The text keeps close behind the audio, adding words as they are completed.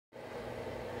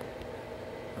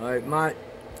Alright, my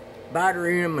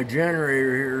battery in my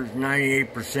generator here is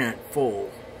 98%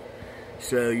 full.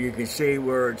 So you can see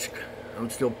where I'm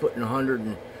still putting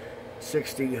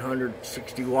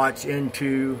 160 watts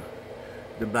into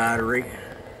the battery.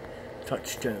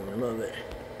 Touchstone, love it.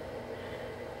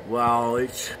 While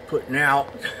it's putting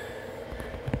out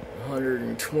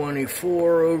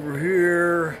 124 over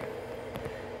here.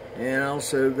 And I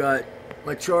also got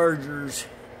my chargers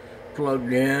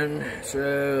plugged in.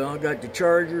 So I got the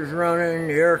chargers running,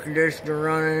 the air conditioner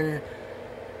running,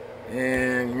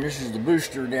 and this is the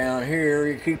booster down here.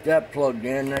 You keep that plugged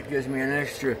in. That gives me an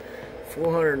extra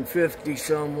 450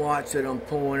 some watts that I'm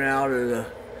pulling out of the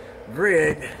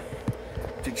grid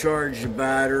to charge the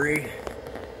battery.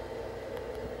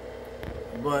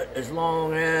 But as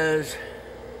long as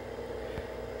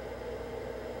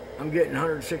I'm getting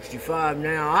 165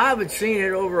 now, I haven't seen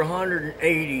it over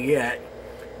 180 yet,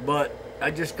 but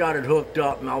I just got it hooked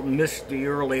up and I'll miss the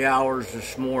early hours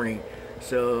this morning.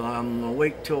 So I'm gonna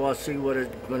wait till I see what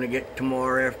it's gonna get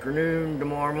tomorrow afternoon,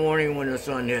 tomorrow morning when the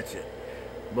sun hits it.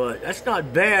 But that's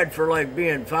not bad for like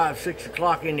being 5, 6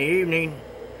 o'clock in the evening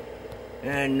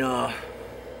and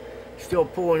still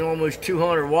pulling almost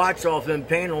 200 watts off them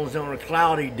panels on a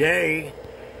cloudy day.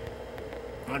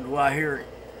 How do I hear it?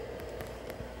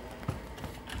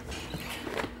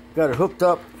 Got it hooked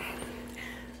up,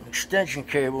 extension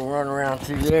cable running around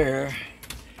through there.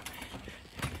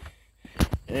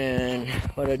 And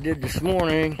what I did this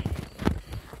morning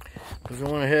was I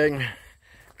went ahead and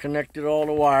connected all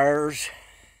the wires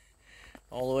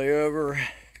all the way over,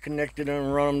 connected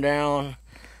them, run them down,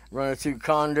 run it through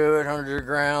conduit under the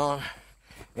ground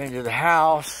into the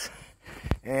house.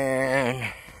 And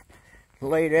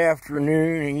late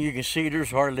afternoon, and you can see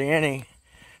there's hardly any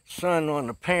sun on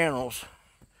the panels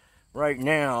right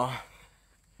now,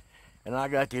 and I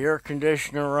got the air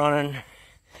conditioner running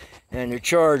and the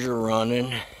charger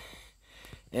running,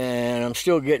 and I'm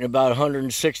still getting about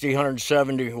 160,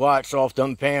 170 watts off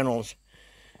them panels,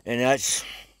 and that's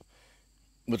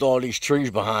with all these trees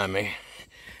behind me.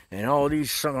 And all these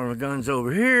son of a guns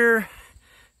over here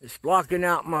is blocking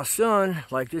out my sun,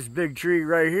 like this big tree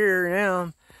right here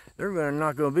now. They're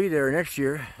not going to be there next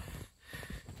year.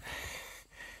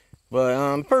 But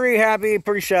I'm pretty happy,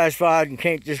 pretty satisfied, and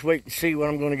can't just wait to see what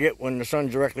I'm going to get when the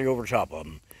sun's directly over top of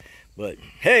them. But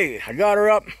hey, I got her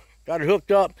up, got it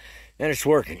hooked up, and it's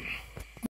working.